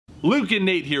Luke and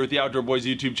Nate here with the Outdoor Boys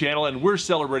YouTube channel, and we're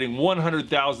celebrating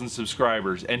 100,000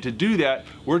 subscribers. And to do that,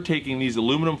 we're taking these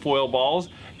aluminum foil balls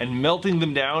and melting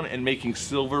them down and making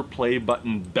silver play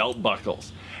button belt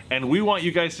buckles. And we want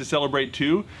you guys to celebrate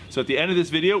too. So at the end of this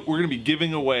video, we're gonna be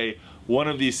giving away one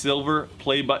of these silver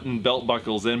play button belt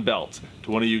buckles and belts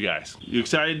to one of you guys. You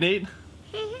excited, Nate?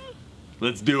 Mm-hmm.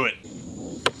 Let's do it.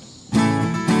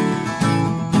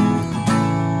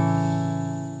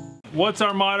 What's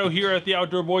our motto here at the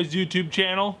Outdoor Boys YouTube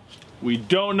channel? We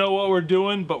don't know what we're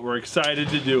doing, but we're excited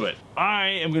to do it. I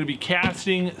am going to be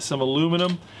casting some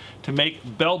aluminum to make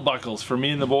belt buckles for me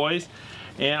and the boys,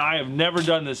 and I have never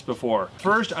done this before.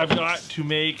 First, I've got to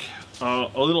make a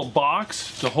little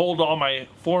box to hold all my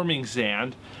forming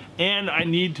sand, and I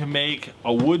need to make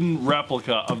a wooden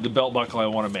replica of the belt buckle I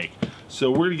want to make. So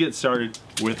we're going to get started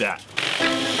with that.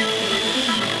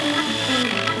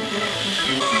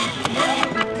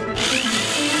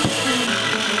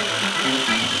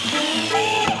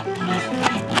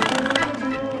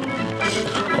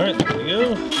 Alright, there we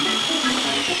go.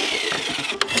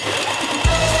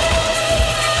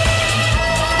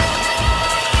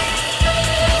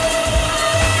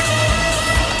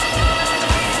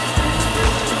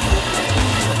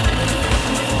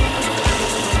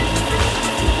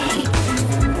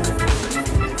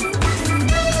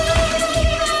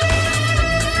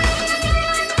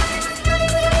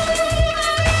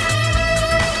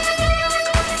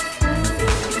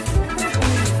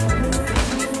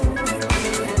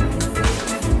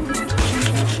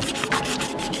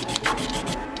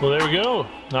 Well, there we go.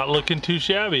 Not looking too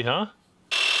shabby, huh?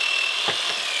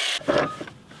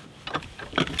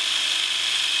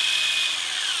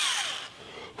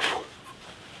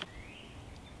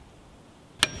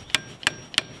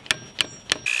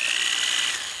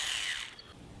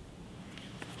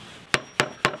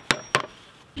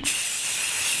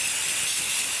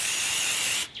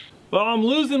 Well, I'm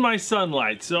losing my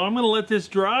sunlight, so I'm gonna let this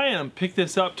dry and pick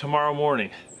this up tomorrow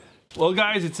morning. Well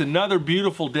guys, it's another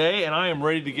beautiful day and I am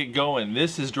ready to get going.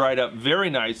 This has dried up very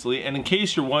nicely, and in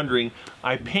case you're wondering,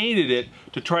 I painted it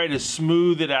to try to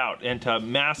smooth it out and to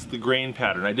mask the grain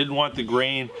pattern. I didn't want the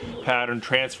grain pattern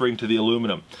transferring to the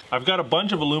aluminum. I've got a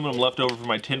bunch of aluminum left over from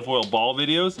my tinfoil ball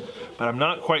videos, but I'm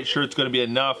not quite sure it's going to be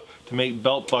enough to make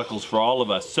belt buckles for all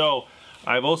of us. So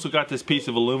I've also got this piece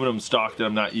of aluminum stock that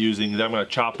I'm not using that I'm going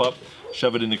to chop up,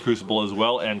 shove it in the crucible as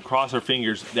well, and cross our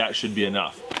fingers that should be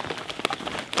enough.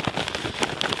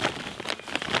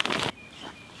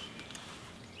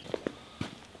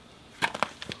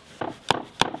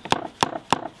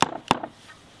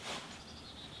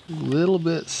 A little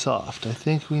bit soft. I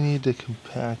think we need to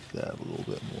compact that a little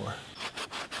bit more.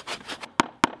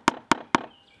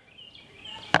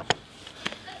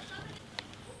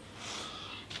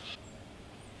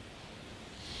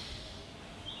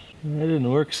 That didn't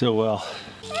work so well.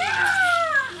 I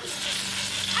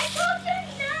told you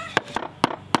not.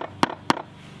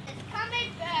 It's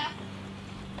coming back.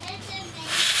 It's in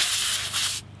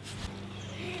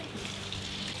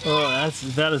there. Oh, that's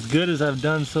about as good as I've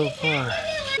done so far.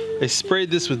 I sprayed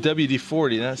this with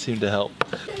WD-40 and that seemed to help.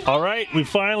 All right, we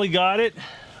finally got it.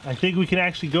 I think we can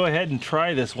actually go ahead and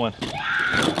try this one.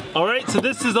 All right, so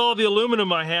this is all the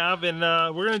aluminum I have, and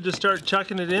we're gonna just start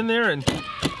chucking it in there and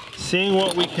seeing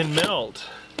what we can melt.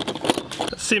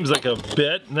 That seems like a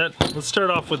bit. Let's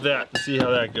start off with that and see how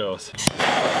that goes.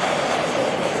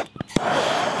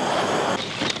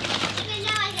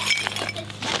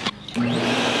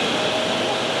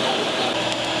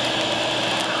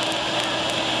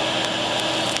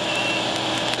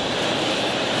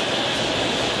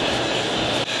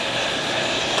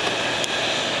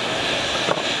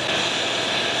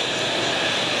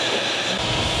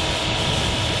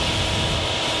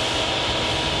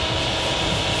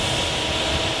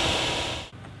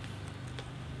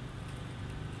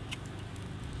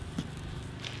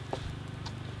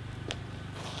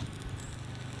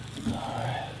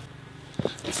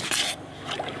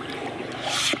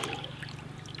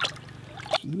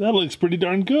 That looks pretty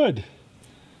darn good.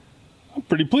 I'm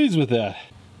pretty pleased with that.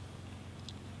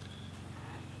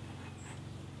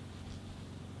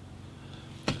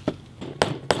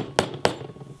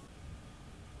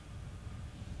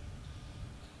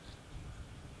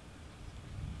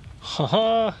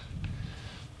 Haha,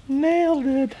 nailed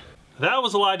it. That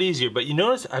was a lot easier, but you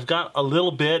notice I've got a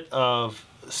little bit of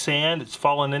sand, it's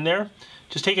fallen in there.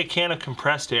 Just take a can of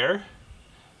compressed air,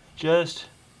 just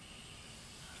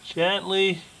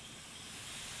gently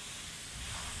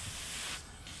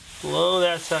blow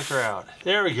that sucker out.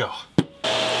 There we go.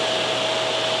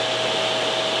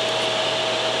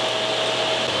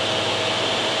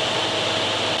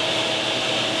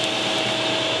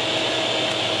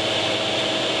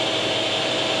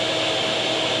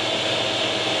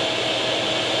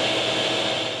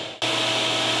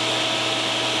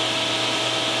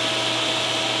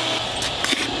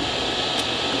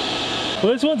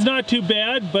 Well, this one's not too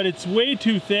bad, but it's way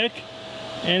too thick,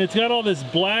 and it's got all this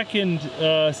blackened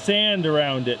sand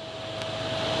around it.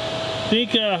 I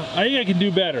think I can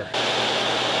do better.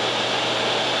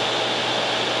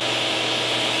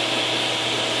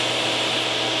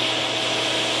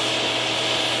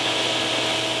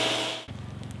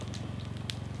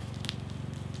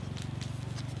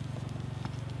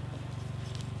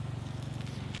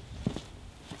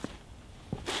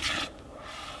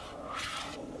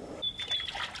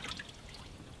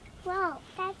 Wow,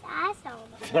 that's awesome.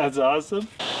 That's awesome.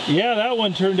 Yeah, that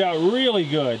one turned out really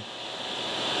good.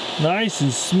 Nice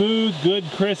and smooth, good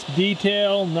crisp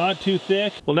detail, not too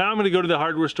thick. Well, now I'm going to go to the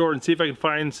hardware store and see if I can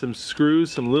find some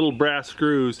screws, some little brass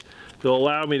screws that'll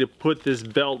allow me to put this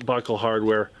belt buckle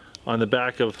hardware on the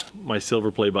back of my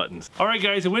silver play buttons. All right,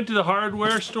 guys, I went to the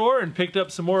hardware store and picked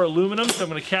up some more aluminum, so I'm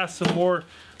going to cast some more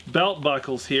belt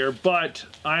buckles here, but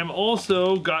I'm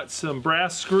also got some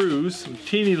brass screws, some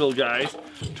teeny little guys,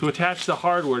 to attach the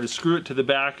hardware to screw it to the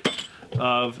back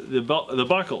of the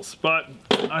buckles. But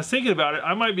I was thinking about it,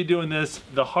 I might be doing this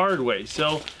the hard way.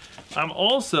 So I'm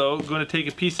also going to take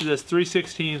a piece of this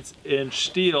 3/16 inch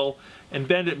steel and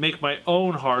bend it, make my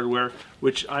own hardware,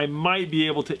 which I might be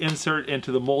able to insert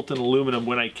into the molten aluminum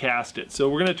when I cast it. So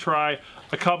we're going to try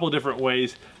a couple different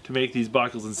ways to make these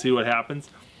buckles and see what happens.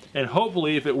 And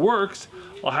hopefully, if it works,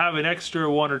 I'll have an extra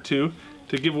one or two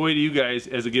to give away to you guys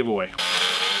as a giveaway.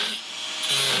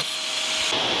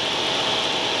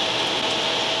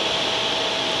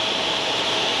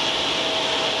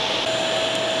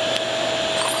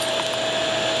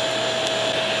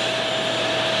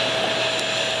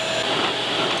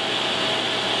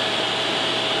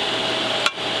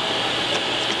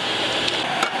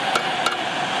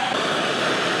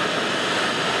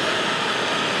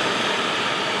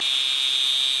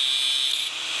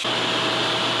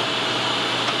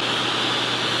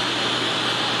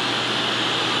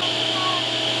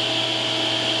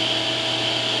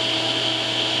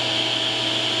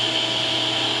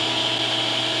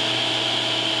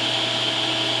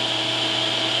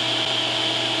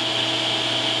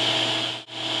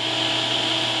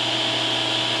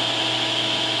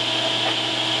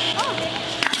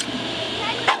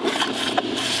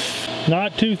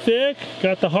 Not too thick,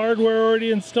 got the hardware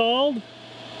already installed.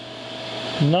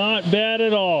 Not bad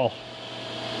at all.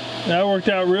 That worked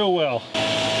out real well.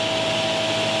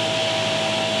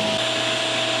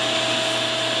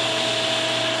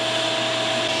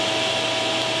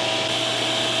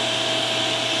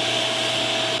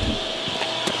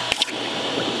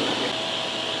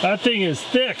 That thing is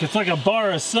thick, it's like a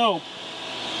bar of soap.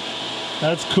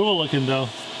 That's cool looking though.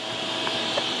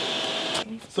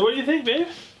 So what do you think, babe?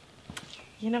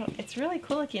 You know, it's really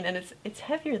cool looking, and it's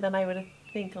heavier than I would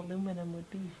think aluminum would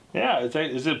be. Yeah,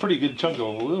 it's a pretty good chunk of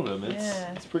aluminum.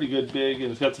 It's pretty good, big,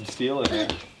 and it's got some steel in there.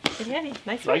 It's heavy,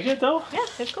 nice. Like it though? Yeah,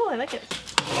 it's cool. I like it.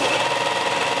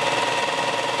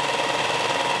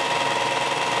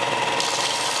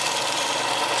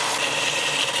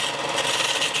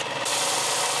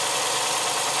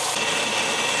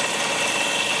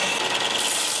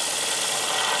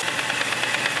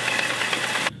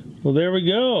 Well, there we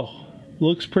go.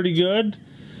 Looks pretty good,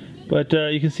 but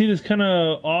you can see this kind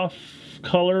of off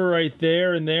color right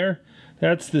there and there.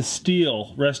 That's the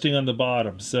steel resting on the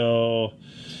bottom, so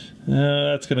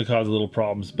that's going to cause a little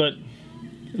problems, but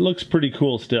it looks pretty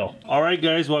cool still. All right,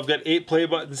 guys, well, I've got 8 play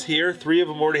buttons here. 3 of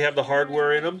them already have the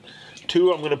hardware in them.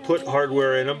 2 I'm going to put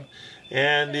hardware in them.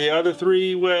 And the other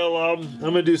 3, well, I'm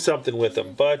going to do something with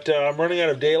them. But I'm running out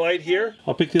of daylight here.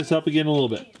 I'll pick this up again in a little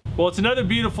bit. Well, it's another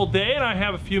beautiful day and I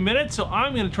have a few minutes, so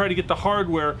I'm going to try to get the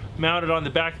hardware mounted on the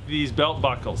back of these belt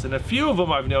buckles. And a few of them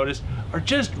I've noticed are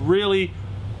just really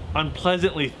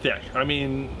unpleasantly thick. I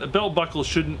mean, a belt buckle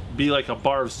shouldn't be like a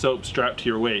bar of soap strapped to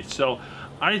your waist. So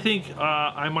I think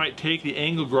I might take the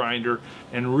angle grinder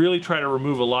and really try to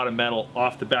remove a lot of metal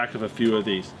off the back of a few of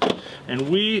these. And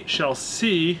we shall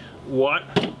see what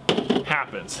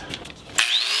happens.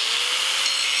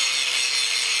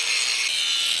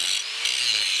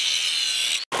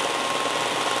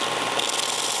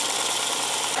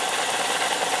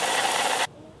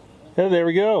 Oh, there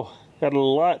we go. Got a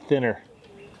lot thinner.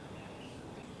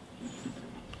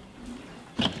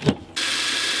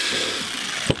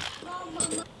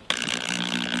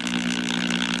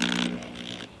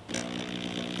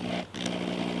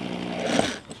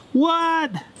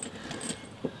 What?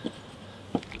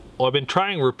 Well, I've been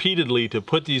trying repeatedly to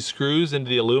put these screws into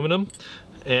the aluminum,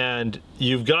 and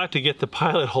you've got to get the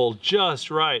pilot hole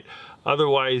just right.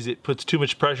 Otherwise, it puts too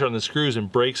much pressure on the screws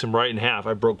and breaks them right in half.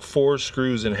 I broke 4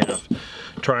 screws in half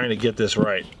trying to get this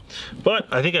right.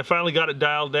 But I think I finally got it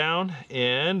dialed down,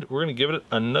 and we're gonna give it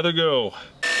another go.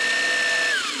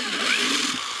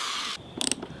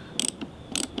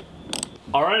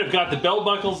 All right, I've got the belt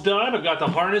buckles done. I've got the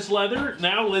harness leather.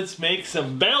 Now let's make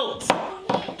some belts.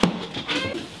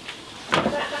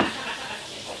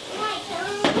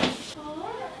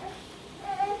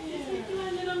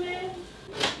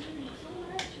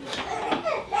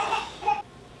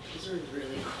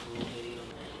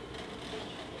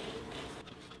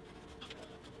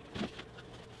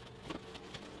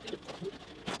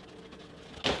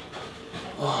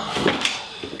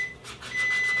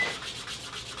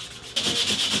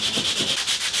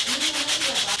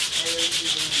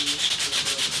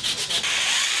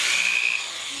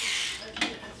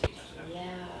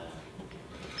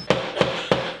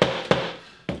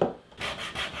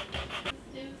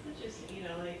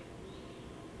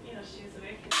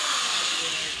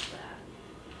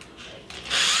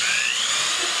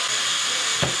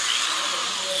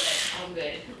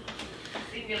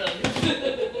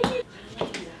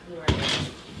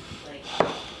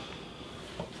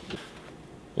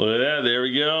 Look at that, there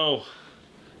we go.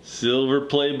 Silver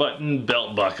play button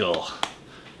belt buckle.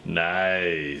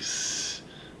 Nice.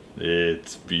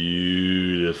 It's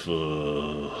beautiful.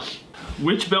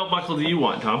 Which belt buckle do you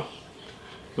want, Tom?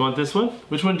 You want this one?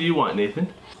 Which one do you want,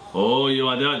 Nathan? Oh, you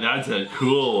want that? That's a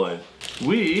cool one.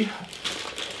 We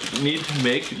need to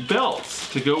make belts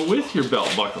to go with your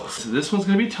belt buckles. So this one's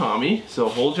gonna be Tommy. So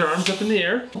hold your arms up in the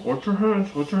air. Watch your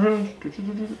hands, watch your hands.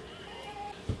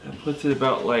 That puts it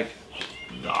about like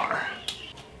there.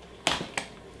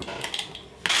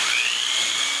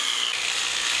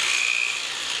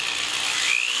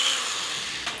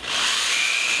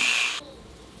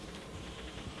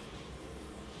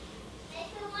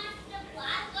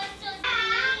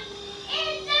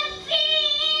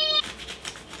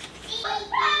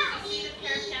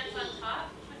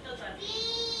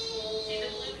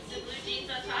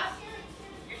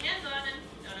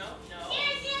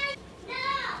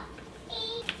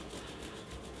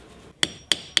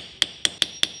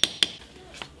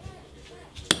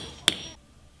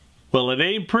 Well, it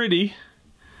ain't pretty.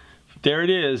 There it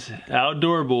is,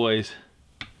 Outdoor Boys.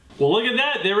 Well, look at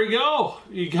that, there we go.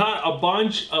 You got a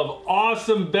bunch of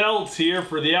awesome belts here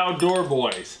for the Outdoor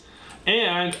Boys.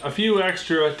 And a few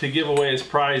extra to give away as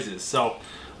prizes. So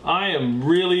I am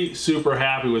really super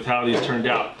happy with how these turned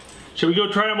out. Should we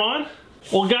go try them on?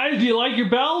 Well, guys, do you like your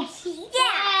belts?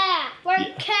 Yeah,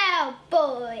 we're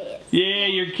cowboys. Yeah,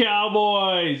 you're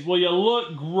cowboys. Well, you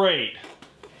look great.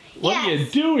 What are you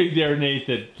doing there,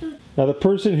 Nathan? Now, the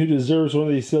person who deserves one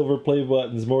of these silver play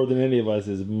buttons more than any of us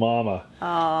is Mama.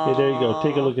 Oh. Hey, there you go.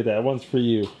 Take a look at that. One's for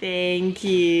you. Thank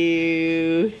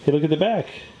you. Hey, look at the back.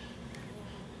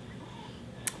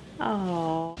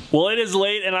 Oh. Well, it is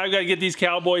late, and I've got to get these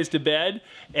cowboys to bed.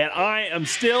 And I am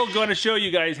still going to show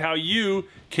you guys how you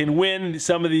can win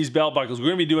some of these belt buckles. We're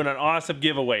going to be doing an awesome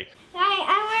giveaway. I'm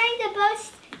wearing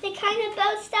the kind of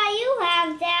belts that you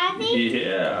have, Daddy.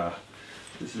 Yeah.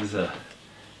 This is a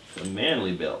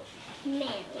manly belt. Manly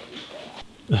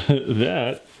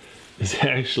That is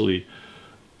actually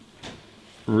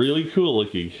really cool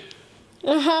looking.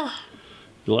 You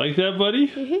like that,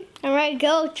 buddy? I'm ready to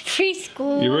go to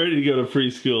preschool. You're ready to go to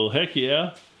preschool. Heck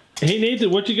yeah. Hey, Nathan,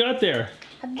 what you got there?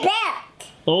 A belt.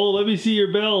 Oh, let me see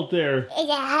your belt there. It's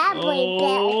a Hot Boy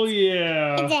belt. Oh,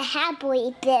 yeah. It's a Hot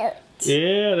Boy belt.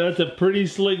 Yeah, that's a pretty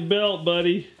slick belt,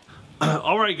 buddy.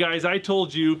 All right, guys, I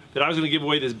told you that I was going to give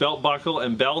away this belt buckle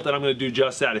and belt, and I'm going to do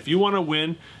just that. If you want to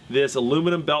win this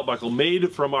aluminum belt buckle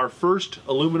made from our first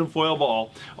aluminum foil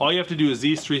ball, all you have to do is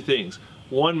these 3 things.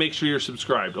 1, make sure you're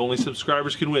subscribed. Only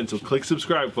subscribers can win, so click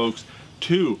subscribe, folks.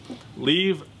 2,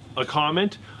 leave a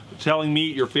comment telling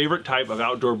me your favorite type of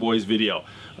Outdoor Boys video.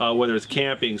 Whether it's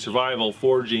camping, survival,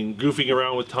 foraging, goofing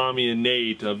around with Tommy and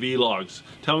Nate, vlogs.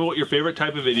 Tell me what your favorite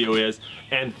type of video is.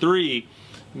 And 3,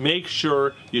 make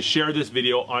sure you share this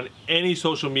video on any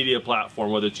social media platform,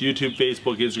 whether it's YouTube,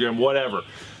 Facebook, Instagram, whatever.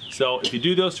 So if you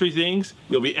do those 3 things,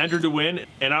 you'll be entered to win,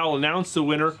 and I'll announce the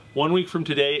winner 1 week from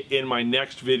today in my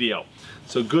next video.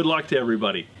 So good luck to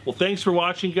everybody. Well, thanks for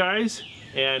watching, guys,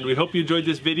 and we hope you enjoyed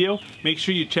this video. Make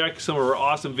sure you check some of our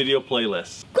awesome video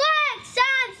playlists. Click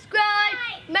subscribe.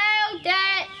 Mail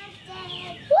that.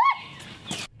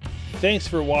 What? Thanks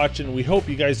for watching. We hope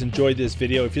you guys enjoyed this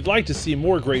video. If you'd like to see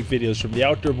more great videos from the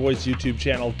Outdoor Boys YouTube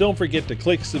channel, don't forget to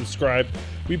click subscribe.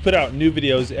 We put out new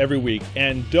videos every week,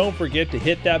 and don't forget to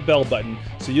hit that bell button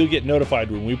so you'll get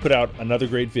notified when we put out another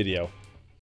great video.